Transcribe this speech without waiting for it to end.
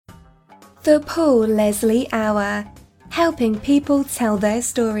The Paul Leslie Hour, helping people tell their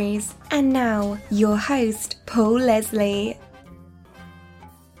stories. And now, your host, Paul Leslie.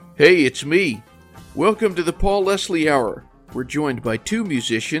 Hey, it's me. Welcome to the Paul Leslie Hour. We're joined by two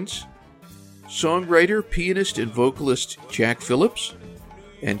musicians, songwriter, pianist, and vocalist Jack Phillips,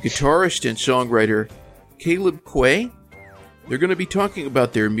 and guitarist and songwriter Caleb Quaye. They're going to be talking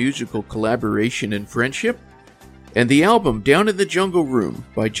about their musical collaboration and friendship, and the album Down in the Jungle Room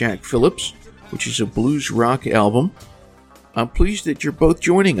by Jack Phillips, which is a blues rock album. I'm pleased that you're both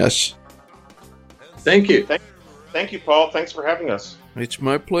joining us. Thank you. Thank you, Paul. Thanks for having us. It's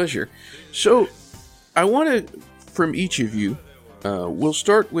my pleasure. So, I want to, from each of you, we'll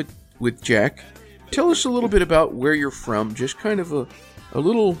start with Jack. Tell us a little bit about where you're from, just kind of a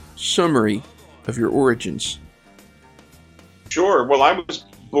little summary of your origins. Sure. Well, I was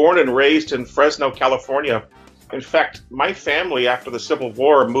born and raised in Fresno, California. In fact, my family, after the Civil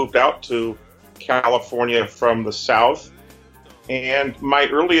War, moved out to California from the South. And my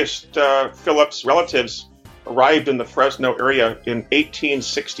earliest Phillips relatives arrived in the Fresno area in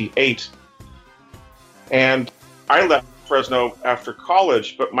 1868. And I left Fresno after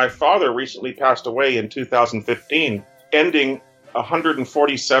college, but my father recently passed away in 2015, ending a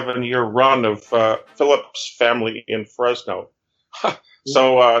 147-year run of Phillips family in Fresno.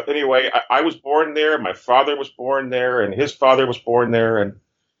 So anyway, I was born there, my father was born there, and his father was born there, and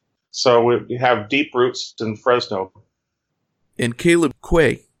so we have deep roots in Fresno. And Caleb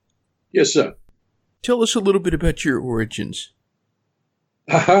Quaye. Yes, sir. Tell us a little bit about your origins.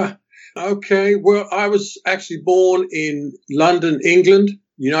 Okay, well, I was actually born in London, England,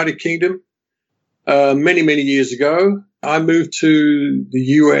 United Kingdom, many, many years ago. I moved to the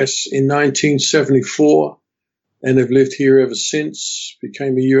US in 1974 and have lived here ever since,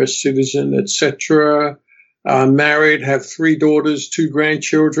 became a US citizen, etc. Married, have 3 daughters, 2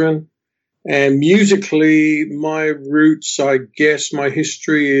 grandchildren. And musically, my roots, I guess my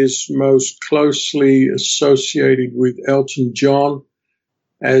history is most closely associated with Elton John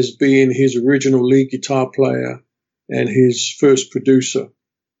as being his original lead guitar player and his first producer,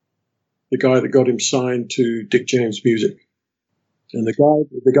 the guy that got him signed to Dick James Music. And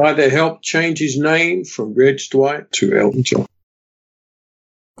the guy that helped change his name from Reg Dwight to Elton John.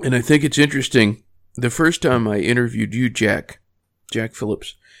 And I think it's interesting, the first time I interviewed you, Jack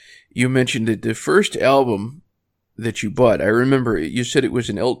Phillips, you mentioned that the first album that you bought, I remember you said it was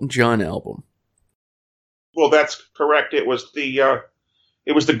an Elton John album. Well, that's correct. It was the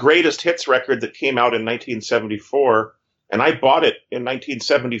greatest hits record that came out in 1974, and I bought it in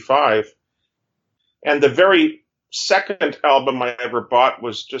 1975. And the very second album I ever bought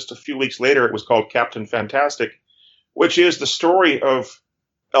was just a few weeks later. It was called Captain Fantastic, which is the story of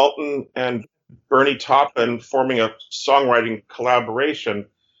Elton and Bernie Taupin forming a songwriting collaboration.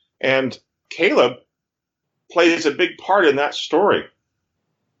 And Caleb plays a big part in that story.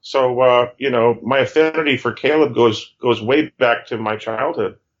 So, my affinity for Caleb goes way back to my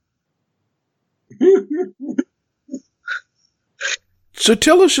childhood. So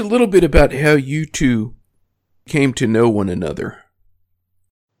tell us a little bit about how you two came to know one another.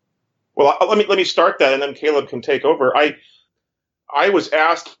 Well, let me start that, and then Caleb can take over. I was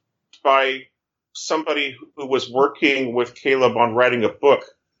asked by somebody who was working with Caleb on writing a book,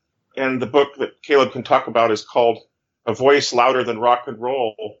 and the book that Caleb can talk about is called A Voice Louder Than Rock and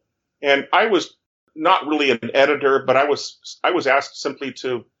Roll. And I was not really an editor, but I was asked simply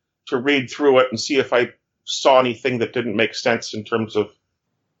to read through it and see if I saw anything that didn't make sense in terms of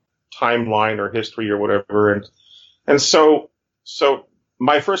timeline or history or whatever. And so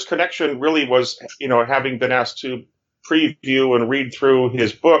my first connection really was, having been asked to preview and read through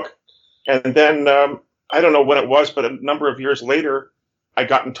his book. And then, I don't know when it was, but a number of years later, I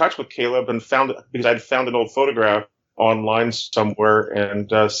got in touch with Caleb and because I'd found an old photograph online somewhere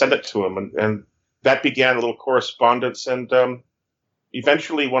and sent it to him. And that began a little correspondence. And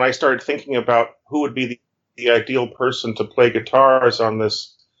eventually, when I started thinking about who would be the ideal person to play guitars on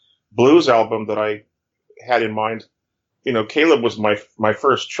this blues album that I had in mind, Caleb was my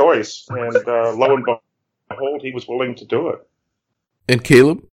first choice. And lo and behold, he was willing to do it. And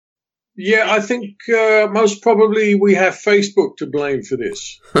Caleb? Yeah, I think most probably we have Facebook to blame for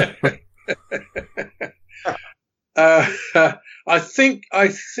this. I think,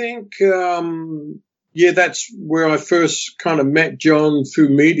 that's where I first kind of met John through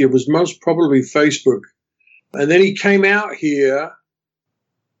media, was most probably Facebook. And then he came out here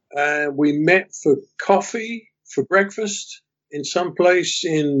and we met for coffee, for breakfast in some place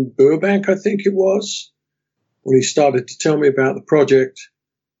in Burbank, I think it was, when he started to tell me about the project.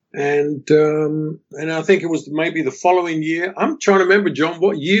 And I think it was maybe the following year. I'm trying to remember, John,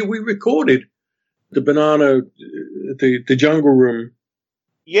 what year we recorded the Jungle Room.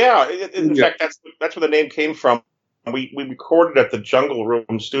 Yeah, in fact, that's where the name came from. We recorded at the Jungle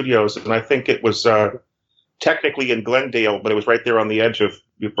Room Studios, and I think it was technically in Glendale, but it was right there on the edge of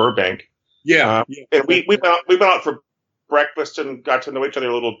Burbank. Yeah, and we went out for breakfast and got to know each other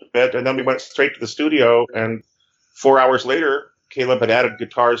a little bit, and then we went straight to the studio. And 4 hours later, Caleb had added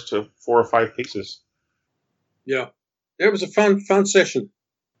guitars to 4 or 5 pieces. Yeah, it was a fun session.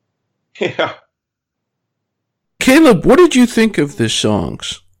 Yeah. Caleb, what did you think of the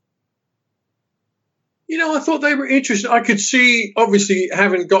songs? I thought they were interesting. I could see, obviously,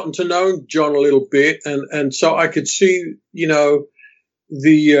 having gotten to know John a little bit, and so I could see, the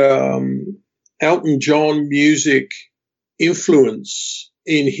Elton John music influence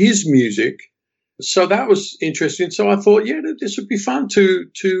in his music. So that was interesting. So I thought, this would be fun to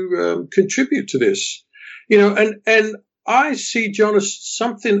contribute to this, and I see John as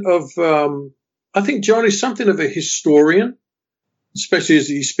something of, I think John is something of a historian, especially as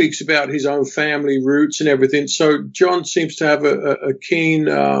he speaks about his own family roots and everything. So John seems to have a keen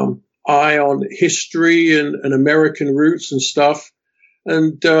eye on history and American roots and stuff.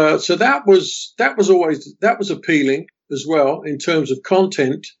 And so that was appealing as well in terms of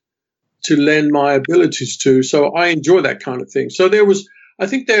content to lend my abilities to. So I enjoy that kind of thing. So I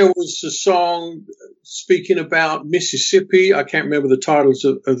think there was a song speaking about Mississippi. I can't remember the titles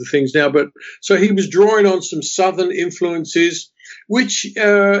of the things now, but so he was drawing on some Southern influences, which,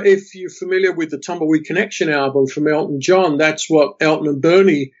 if you're familiar with the Tumbleweed Connection album from Elton John, that's what Elton and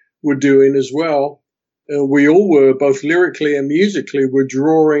Bernie were doing as well. We all were, both lyrically and musically, were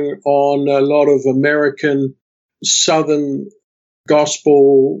drawing on a lot of American Southern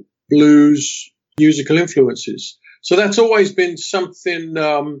gospel, blues, musical influences. So that's always been something,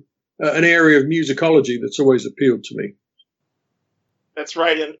 an area of musicology that's always appealed to me. That's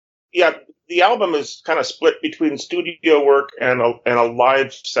right. And yeah, the album is kind of split between studio work and a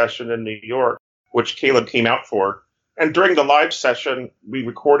live session in New York, which Caleb came out for. And during the live session, we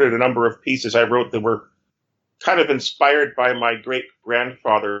recorded a number of pieces I wrote that were kind of inspired by my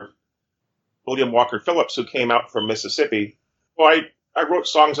great-grandfather, William Walker Phillips, who came out from Mississippi. Well, I wrote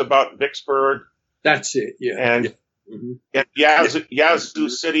songs about Vicksburg. That's it, yeah. And Yazoo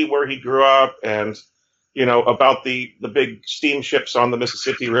City, where he grew up, and about the big steamships on the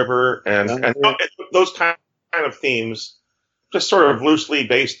Mississippi River, and those kind of themes, just sort of loosely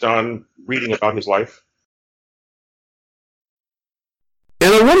based on reading about his life.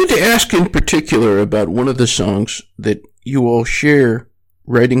 And I wanted to ask in particular about one of the songs that you all share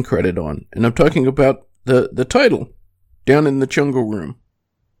writing credit on, and I'm talking about the title, Down in the Jungle Room.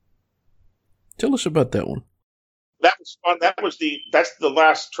 Tell us about that one. That was fun. That's the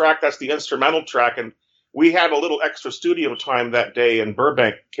last track. That's the instrumental track, and we had a little extra studio time that day in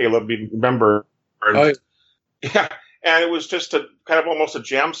Burbank, Caleb, you remember? Yeah, and it was just a kind of almost a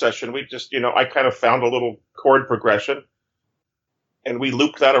jam session. We just, I kind of found a little chord progression, and we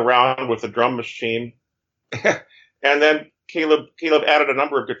looped that around with the drum machine. And then Caleb added a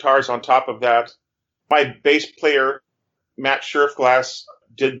number of guitars on top of that. My bass player, Matt Scherfglass,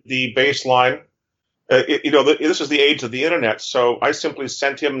 did the bass line. This is the age of the internet, so I simply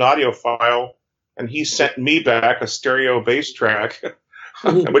sent him an audio file, and he sent me back a stereo bass track,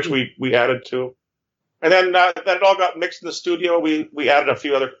 which we added to. And then it all got mixed in the studio. We added a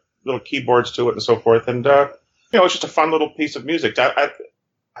few other little keyboards to it and so forth. And, it's just a fun little piece of music.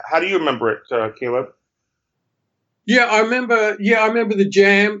 How do you remember it, Caleb? Yeah, I remember the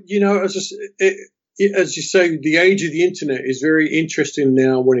jam. As you say, the age of the internet is very interesting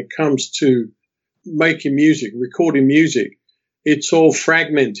now when it comes to making music, recording music. It's all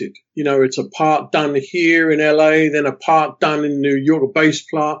fragmented. It's a part done here in LA, then a part done in New York, a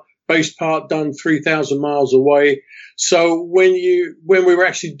bass part done 3,000 miles away. So when we were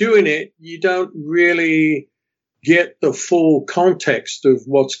actually doing it, you don't really get the full context of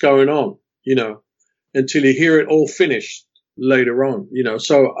what's going on, until you hear it all finished later on,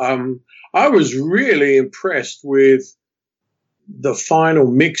 So I was really impressed with the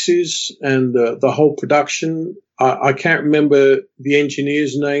final mixes and the whole production. I can't remember the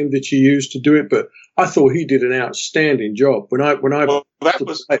engineer's name that you used to do it, but I thought he did an outstanding job. That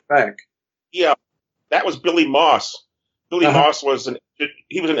was back. Yeah, that was Billy Moss. Billy Moss was an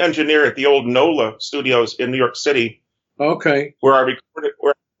engineer at the old NOLA studios in New York City. Okay, where I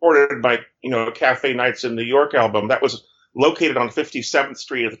recorded my Cafe Nights in New York album. That was located on 57th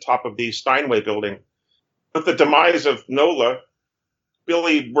Street at the top of the Steinway building. With the demise of NOLA,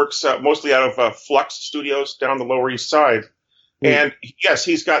 Billy works mostly out of Flux Studios down the Lower East Side. And yes,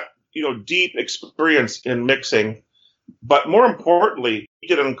 he's got, deep experience in mixing, but more importantly, he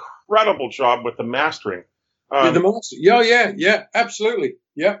did an incredible job with the mastering. Yeah, absolutely.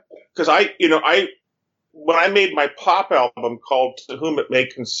 Yeah. Because when I made my pop album called To Whom It May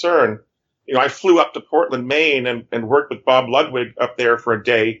Concern, I flew up to Portland, Maine and worked with Bob Ludwig up there for a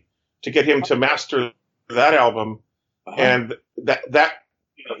day to get him to master that album. And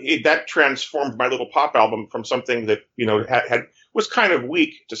that transformed my little pop album from something that, was kind of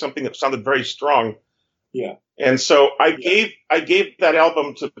weak to something that sounded very strong. Yeah. And so I gave that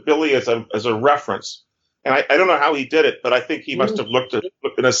album to Billy as a reference. And I don't know how he did it, but I think he must have looked at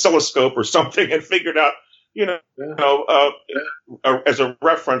an oscilloscope or something and figured out, as a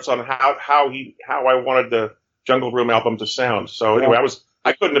reference on how I wanted the Jungle Room album to sound. So anyway,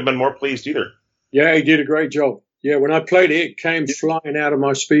 I couldn't have been more pleased either. Yeah, he did a great job. Yeah, when I played it, it came flying out of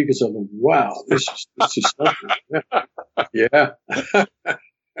my speakers. I thought, wow, this is something. Yeah.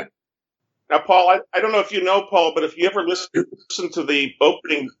 Now, Paul, I don't know if you know, Paul, but if you ever listen to the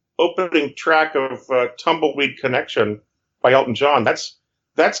opening track of Tumbleweed Connection by Elton John, that's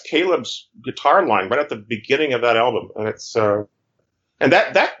Caleb's guitar line right at the beginning of that album, and it's and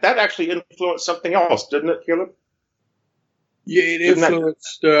that actually influenced something else, didn't it, Caleb? Yeah, it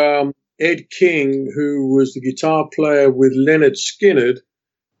influenced Ed King, who was the guitar player with Leonard Skinner,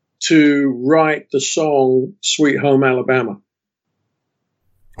 to write the song "Sweet Home Alabama."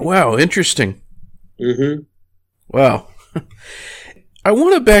 Wow, interesting. Mm-hmm. Wow. I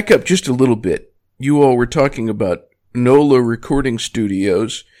want to back up just a little bit. You all were talking about NOLA recording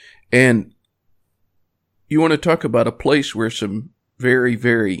studios, and you want to talk about a place where some very,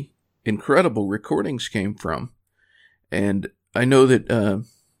 very incredible recordings came from. And I know that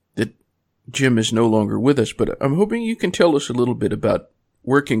that Jim is no longer with us, but I'm hoping you can tell us a little bit about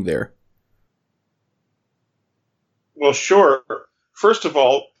working there. Well, sure. First of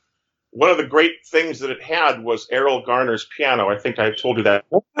all, one of the great things that it had was Errol Garner's piano. I think I told you that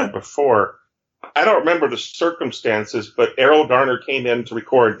before. I don't remember the circumstances, but Errol Garner came in to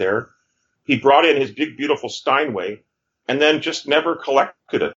record there. He brought in his big, beautiful Steinway and then just never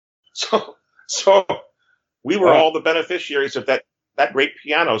collected it. So we were all the beneficiaries of that great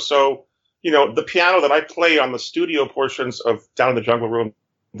piano. So, the piano that I play on the studio portions of Down in the Jungle Room,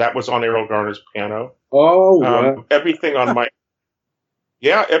 that was on Errol Garner's piano. Oh, wow. Everything on my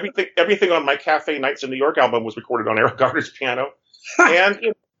Cafe Nights in New York album was recorded on Errol Garner's piano. And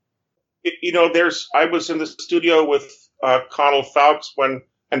I was in the studio with Connell Fowkes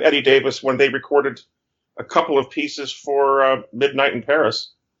and Eddie Davis when they recorded a couple of pieces for Midnight in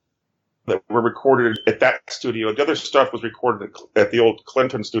Paris that were recorded at that studio. The other stuff was recorded at the old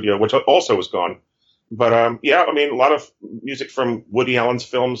Clinton studio, which also was gone. But a lot of music from Woody Allen's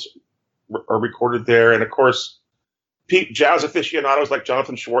films are recorded there, and of course, jazz aficionados like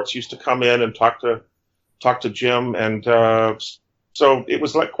Jonathan Schwartz used to come in and talk to Jim, and so it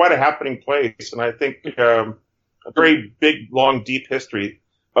was like quite a happening place. And I think a very big, long, deep history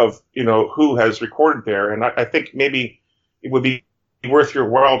of who has recorded there. And I think maybe it would be worth your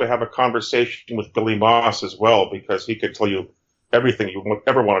while to have a conversation with Billy Moss as well, because he could tell you everything you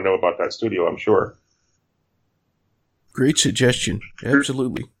ever want to know about that studio, I'm sure. Great suggestion.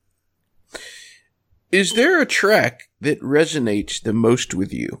 Absolutely. Is there a track that resonates the most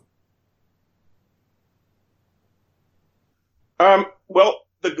with you? Well,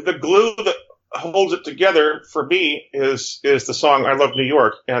 the glue that holds it together for me is the song "I Love New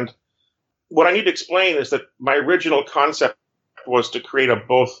York." And what I need to explain is that my original concept was to create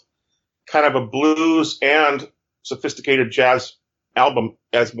both kind of a blues and sophisticated jazz album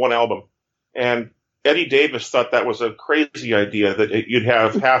as one album. And Eddie Davis thought that was a crazy idea, that you'd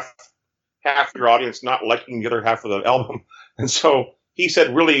have half your audience not liking the other half of the album. And so he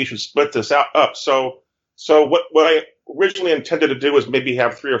said, really, you should split this up. So what I originally intended to do was maybe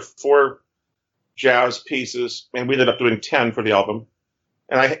have 3 or 4 jazz pieces, and we ended up doing 10 for the album.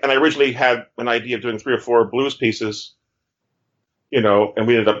 And I originally had an idea of doing 3 or 4 blues pieces, and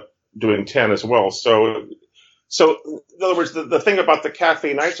we ended up doing 10 as well. So in other words, the thing about the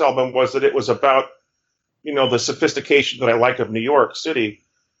Cafe Nights album was that it was about, the sophistication that I like of New York City.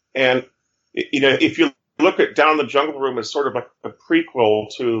 And, if you look at Down in the Jungle Room as sort of like a prequel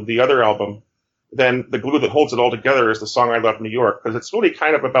to the other album, then the glue that holds it all together is the song "I Love New York," because it's really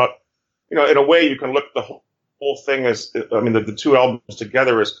kind of about, in a way you can look at the whole thing as, the 2 albums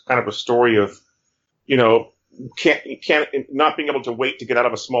together is kind of a story of, can't not being able to wait to get out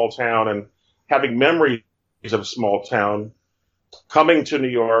of a small town and having memories of a small town, coming to New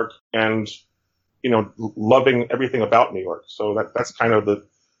York and, loving everything about New York. So that's kind of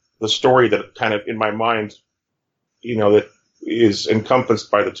the story that kind of in my mind, that is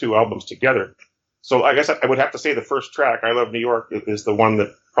encompassed by the two albums together. So I guess I would have to say the first track, I Love New York, is the one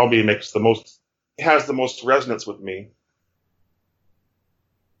that probably has the most resonance with me.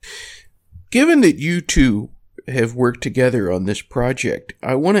 Given that you two have worked together on this project,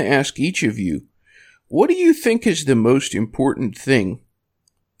 I want to ask each of you, what do you think is the most important thing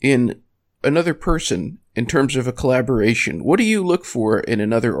in another person in terms of a collaboration? What do you look for in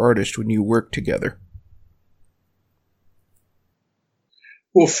another artist when you work together?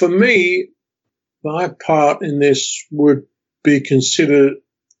 Well, for me, my part in this would be considered,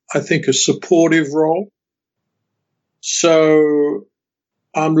 I think, a supportive role. So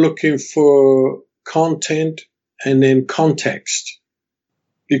I'm looking for content and then context,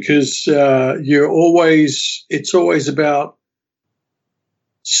 because it's always about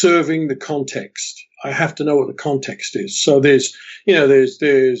serving the context. I have to know what the context is. So there's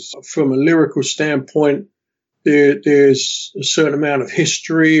from a lyrical standpoint, there's a certain amount of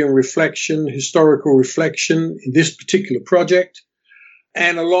history and historical reflection in this particular project.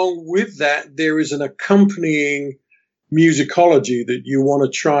 And along with that, there is an accompanying musicology that you want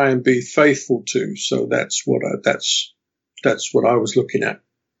to try and be faithful to. So that's what I was looking at.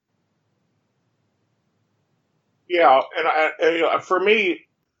 Yeah, and for me,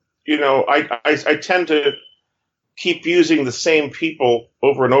 I tend to keep using the same people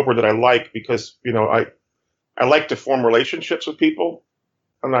over and over that I like, because I like to form relationships with people,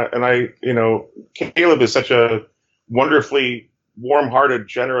 and Caleb is such a wonderfully warm-hearted,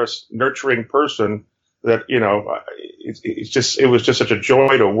 generous, nurturing person that it was just such a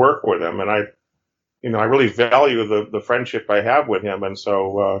joy to work with him, and I really value the friendship I have with him, and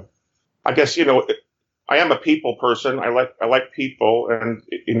so I guess I am a people person. I like people, and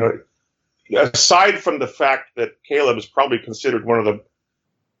aside from the fact that Caleb is probably considered one of the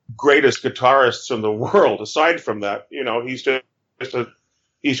greatest guitarists in the world, aside from that, he's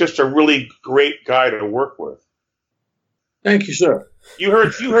just a really great guy to work with. Thank you, sir. You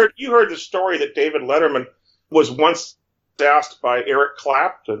heard the story that David Letterman was once asked by Eric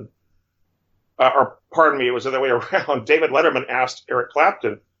Clapton, or pardon me, it was the other way around. David Letterman asked Eric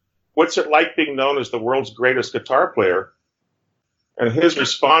Clapton, "What's it like being known as the world's greatest guitar player?" And his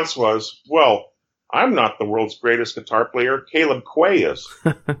response was, "Well, I'm not the world's greatest guitar player. Caleb Quaye is."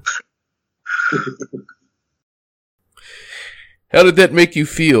 How did that make you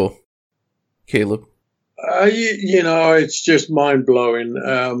feel, Caleb? It's just mind blowing.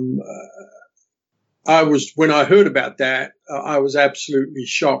 When I heard about that, I was absolutely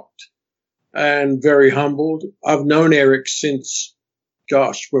shocked and very humbled. I've known Eric since,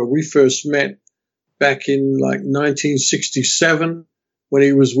 we first met back in 1967 when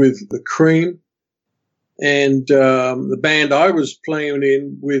he was with the Cream. And the band I was playing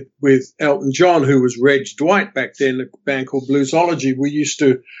in with Elton John, who was Reg Dwight back then, a band called Bluesology, we used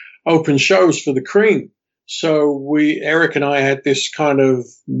to open shows for the Cream. So Eric and I had this kind of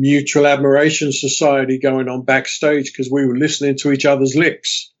mutual admiration society going on backstage, because we were listening to each other's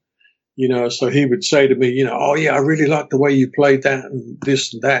licks. So he would say to me, "Oh yeah, I really like the way you played that and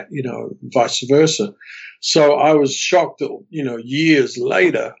this and that," vice versa. So I was shocked that, years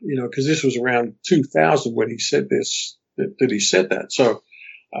later, because this was around 2000 when he said this, that he said that. So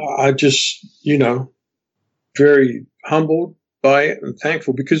I just, very humbled by it and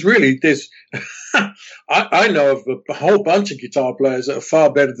thankful, because really there's, I know of a whole bunch of guitar players that are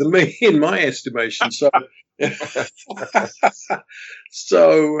far better than me in my estimation. So, it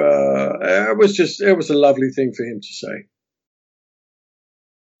was a lovely thing for him to say.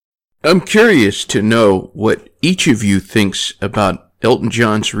 I'm curious to know what each of you thinks about Elton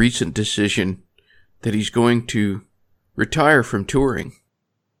John's recent decision that he's going to retire from touring.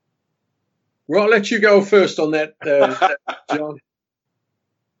 Well, I'll let you go first on that, John.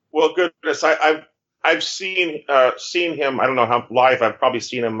 Well, goodness, I've seen him. I don't know how live. I've probably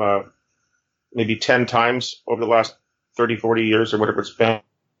seen him maybe 10 times over the last 30, 40 years or whatever it's been.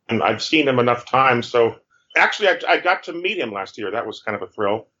 And I've seen him enough times. So actually, I got to meet him last year. That was kind of a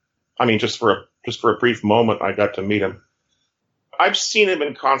thrill. I mean, just for a brief moment, I got to meet him. I've seen him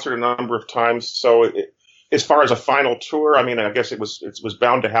in concert a number of times. So as far as a final tour, I mean, I guess it was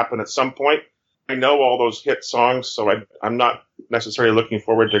bound to happen at some point. I know all those hit songs, so I'm not necessarily looking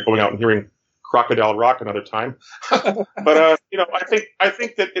forward to going out and hearing Crocodile Rock another time. But I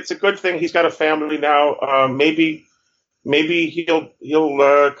think that it's a good thing he's got a family now. Maybe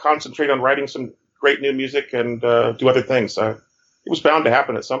he'll concentrate on writing some great new music and do other things. It was bound to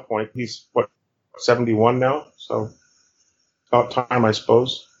happen at some point. He's 71 now, so about time, I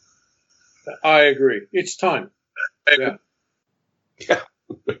suppose. I agree. It's time. Yeah.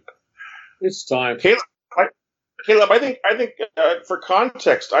 It's time. Caleb, Caleb, I think for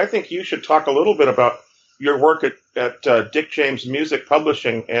context, I think you should talk a little bit about your work at Dick James Music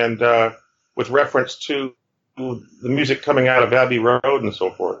Publishing and with reference to the music coming out of Abbey Road and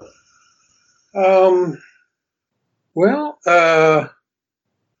so forth. Well,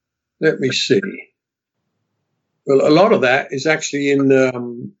 let me see. Well, a lot of that is actually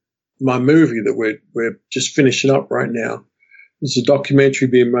in my movie that we're just finishing up right now. There's a documentary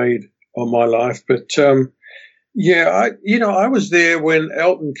being made on my life, but I was there when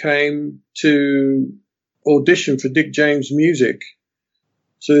Elton came to audition for Dick James Music.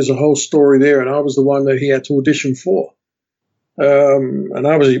 So there's a whole story there, and I was the one that he had to audition for. And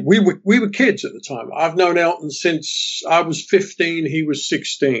we were kids at the time. I've known Elton since I was 15, he was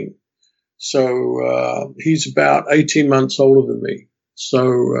 16. So he's about 18 months older than me.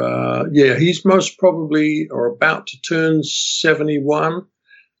 So he's most probably or about to turn 71,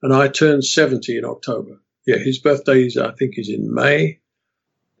 and I turned 70 in October. Yeah, his birthday I think is in May.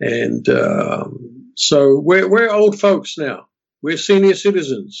 And so we're old folks now. We're senior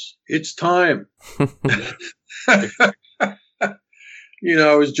citizens. It's time.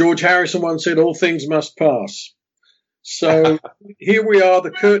 As George Harrison once said, all things must pass. So here we are, the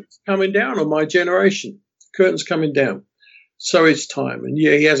curtain's coming down on my generation. The curtain's coming down. So it's time. And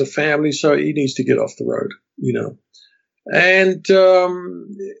he has a family, so he needs to get off the road, And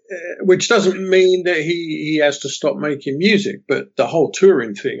which doesn't mean that he has to stop making music, but the whole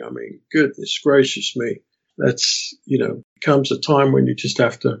touring thing, I mean, goodness gracious me. That's, comes a time when you just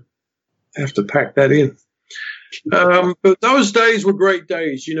have to pack that in. But those days were great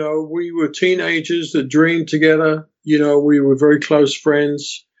days. We were teenagers that dreamed together. We were very close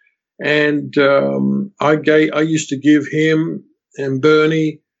friends. And I used to give him and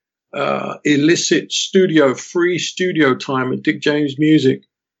Bernie illicit free studio time at Dick James Music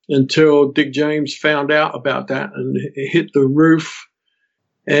until Dick James found out about that and it hit the roof.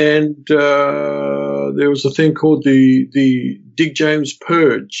 And there was a thing called the Dick James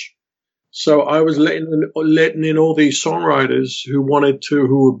Purge. So I was letting in all these songwriters who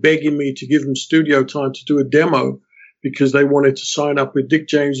were begging me to give them studio time to do a demo because they wanted to sign up with Dick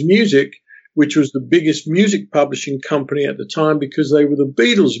James Music, which was the biggest music publishing company at the time because they were the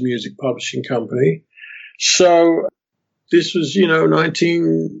Beatles music publishing company. So this was,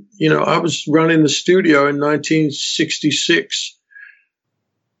 I was running the studio in 1966.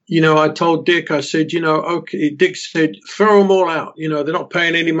 I told Dick, I said, okay, Dick said, throw them all out. They're not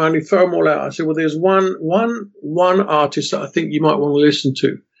paying any money, throw them all out. I said, well, there's one artist that I think you might want to listen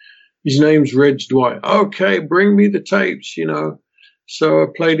to. His name's Reg Dwight. Okay, bring me the tapes, So I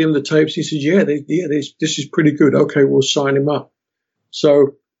played him the tapes. He said, this is pretty good. Okay, we'll sign him up.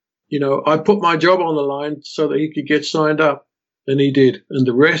 So, I put my job on the line so that he could get signed up, and he did. And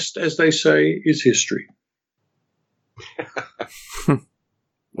the rest, as they say, is history.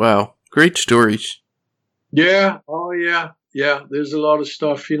 Wow. Great stories. Yeah. Oh, yeah. Yeah. There's a lot of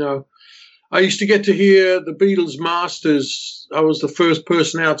stuff, I used to get to hear the Beatles masters. I was the first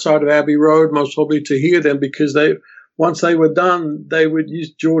person outside of Abbey Road, most probably, to hear them because once they were done,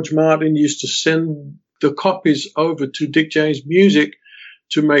 George Martin used to send the copies over to Dick James Music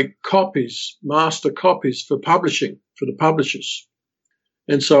to make copies, master copies for publishing, for the publishers.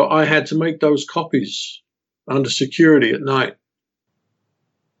 And so I had to make those copies under security at night.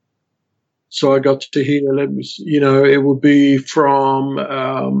 So I got to hear, it would be from,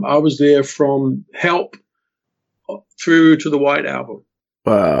 I was there from Help through to the White Album.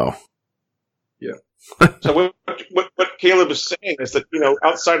 Wow. Yeah. So what Caleb is saying is that,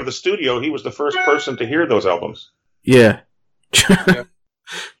 outside of the studio, he was the first person to hear those albums. Yeah. Yeah.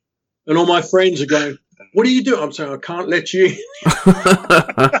 And all my friends are going, what do you do? I'm saying, I can't let you in.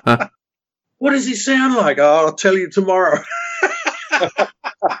 What does he sound like? Oh, I'll tell you tomorrow.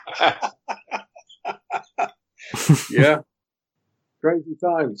 Yeah. Crazy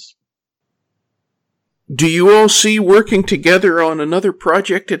times. Do you all see working together on another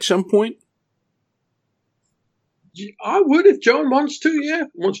project at some point? I would if John wants to, yeah.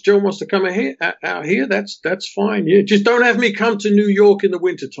 Once John wants to come out here, that's fine, yeah. Just don't have me come to New York in the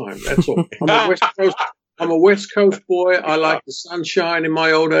wintertime, that's all. I'm a West Coast boy. I like the sunshine in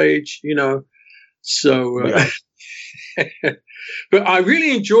my old age, So, but I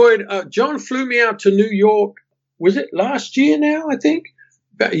really enjoyed, John flew me out to New York. Was it last year now, I think?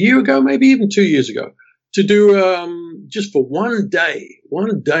 About a year ago, maybe even 2 years ago, to do just for one day.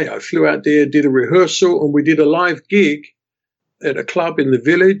 One day I flew out there, did a rehearsal, and we did a live gig at a club in the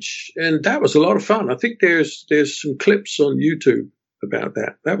village, and that was a lot of fun. I think there's some clips on YouTube about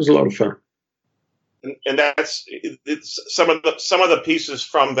that. That was a lot of fun. And it's some of the pieces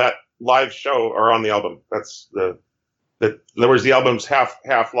from that live show are on the album. That's in other words, the album's half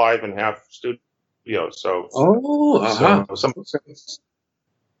live and half studio. So, some,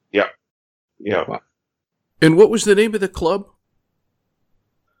 yeah. Wow. And what was the name of the club?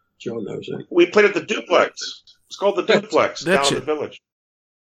 Joe knows it. We played at the Duplex. It's called the Duplex down in the Village.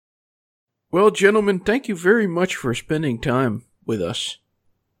 Well, gentlemen, thank you very much for spending time with us.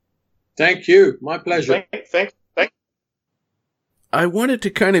 Thank you. My pleasure. Thanks. I wanted to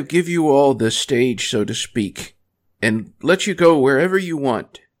kind of give you all the stage, so to speak, and let you go wherever you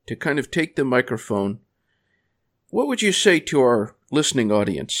want to kind of take the microphone. What would you say to our listening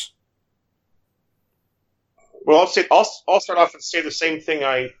audience? Well, I'll start off and say the same thing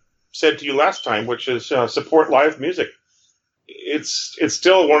I said to you last time, which is support live music. It's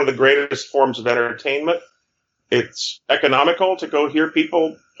still one of the greatest forms of entertainment. It's economical to go hear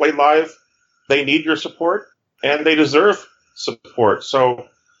people play live. They need your support, and they deserve support. So,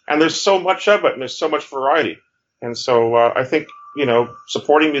 and there's so much of it, and there's so much variety. And so I think,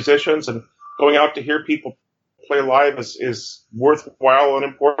 supporting musicians and going out to hear people play live is worthwhile and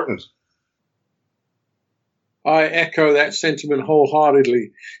important. I echo that sentiment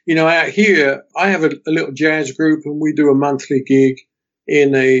wholeheartedly. Out here, I have a little jazz group, and we do a monthly gig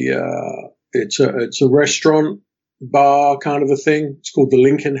in it's a restaurant bar kind of a thing. It's called the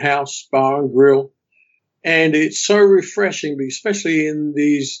Lincoln House Bar and Grill. And it's so refreshing, especially in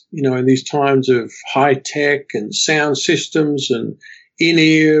these times of high tech and sound systems and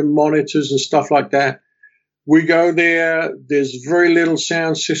in-ear monitors and stuff like that. We go there. There's very little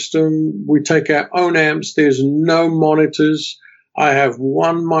sound system. We take our own amps. There's no monitors. I have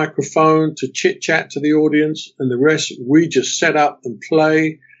one microphone to chit-chat to the audience, and the rest we just set up and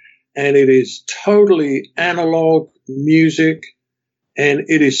play. And it is totally analog music, and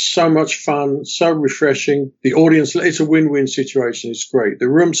it is so much fun, so refreshing. The audience, it's a win-win situation. It's great. The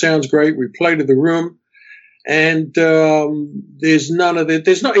room sounds great. We play to the room. And there's none of that.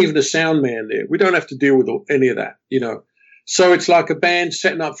 There's not even a sound man there. We don't have to deal with any of that, So it's like a band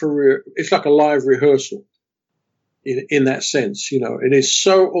setting up it's like a live rehearsal in that sense, It is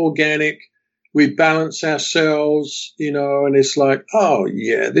so organic. We balance ourselves, and it's like, oh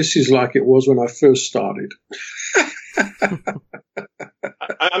yeah, this is like it was when I first started.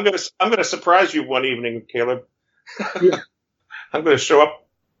 I'm gonna surprise you one evening, Caleb. Yeah. I'm gonna show up.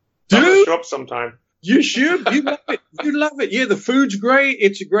 I'm gonna show up sometime. You should. You love it. You love it. Yeah, the food's great.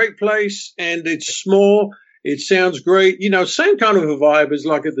 It's a great place, and it's small. It sounds great. Same kind of a vibe as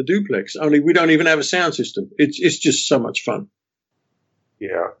like at the Duplex, only we don't even have a sound system. It's just so much fun.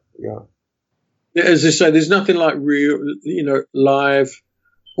 Yeah. As I say, there's nothing like real, live,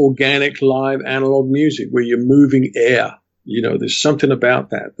 organic, live analog music where you're moving air. There's something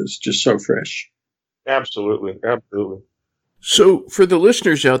about that that's just so fresh. Absolutely. So for the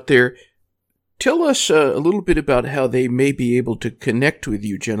listeners out there, tell us a little bit about how they may be able to connect with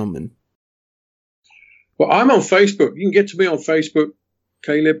you, gentlemen. Well, I'm on Facebook. You can get to me on Facebook,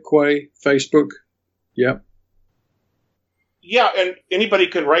 Caleb Quaye, Facebook. Yep. Yeah, and anybody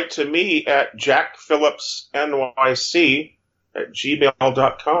can write to me at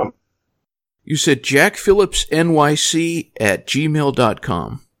jackphillipsnyc@gmail.com. You said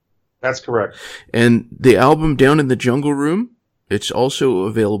jackphillipsnyc@gmail.com. That's correct. And the album Down in the Jungle Room, it's also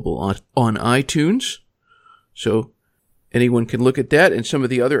available on iTunes. So anyone can look at that and some of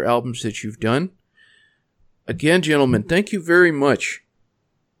the other albums that you've done. Again, gentlemen, thank you very much.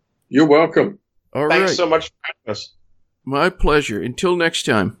 You're welcome. All Thanks right. so much for having us. My pleasure. Until next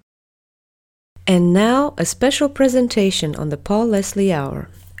time. And now, a special presentation on the Paul Leslie Hour,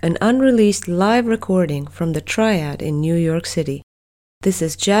 an unreleased live recording from the Triad in New York City. This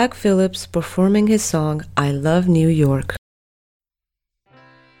is Jack Phillips performing his song, I Love New York.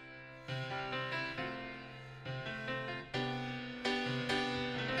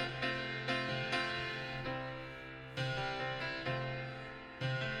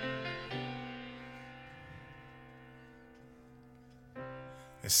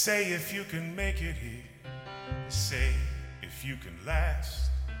 They say if you can make it here, they say if you can last,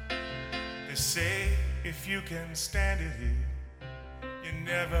 they say if you can stand it here, you're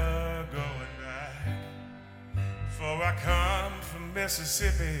never going back. For I come from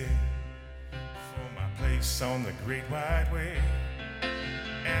Mississippi, for my place on the Great White Way,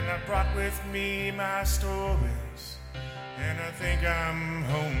 and I brought with me my stories, and I think I'm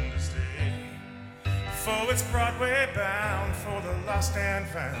home to stay. For it's Broadway bound, for the lost and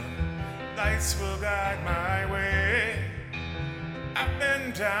found, lights will guide my way. I've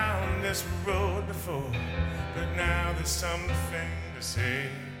been down this road before, but now there's something to say.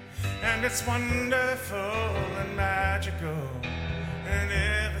 And it's wonderful and magical, and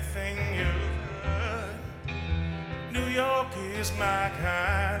everything everything you've heard. New York is my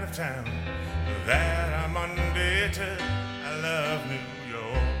kind of town, that I'm undeterred. I love New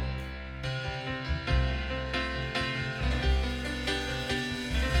York.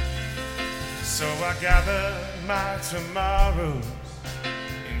 So I gather my tomorrows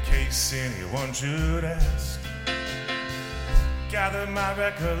in case anyone should ask. Gather my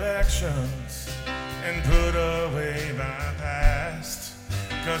recollections and put away my past.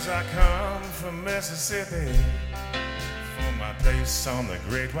 'Cause I come from Mississippi, for my place on the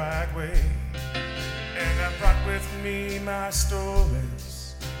Great White Way. And I brought with me my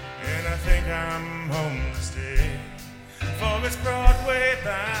stories, and I think I'm home to stay. For it's Broadway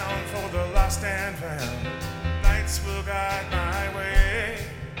bound for the lost and found. Lights will guide my way.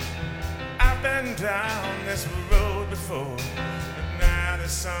 I've been down this road before, but now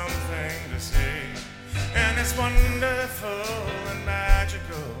there's something to say. And it's wonderful and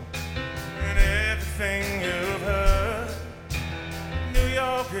magical, and everything you've heard. New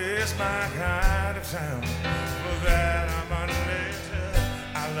York is my kind of town, for that I'm undeterred.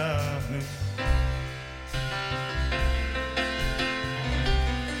 I love New York.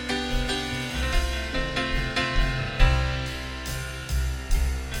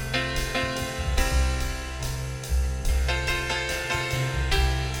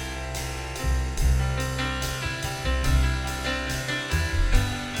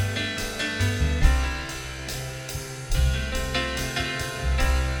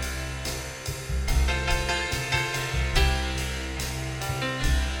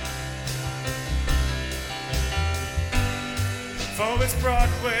 For it's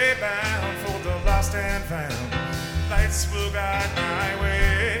Broadway bound for the lost and found. Lights will guide my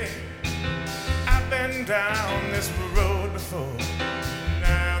way. I've been down this road before,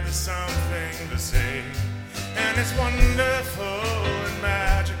 now there's something to say. And it's wonderful and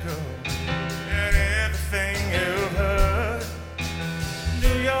magical, and everything you've heard.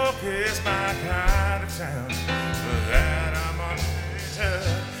 New York is my kind of town, for that I'm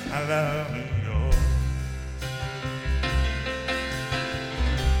undeterred. I love New York.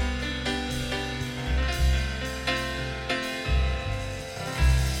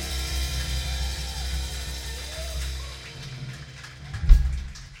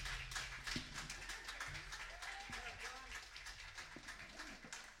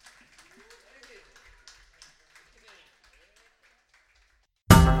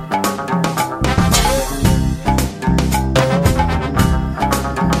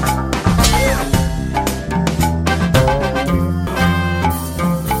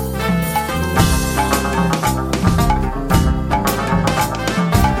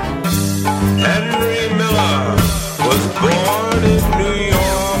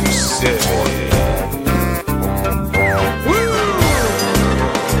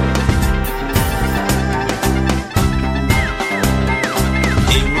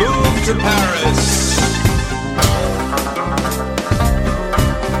 To Paris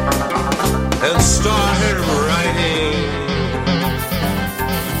and started writing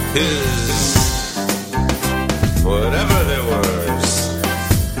his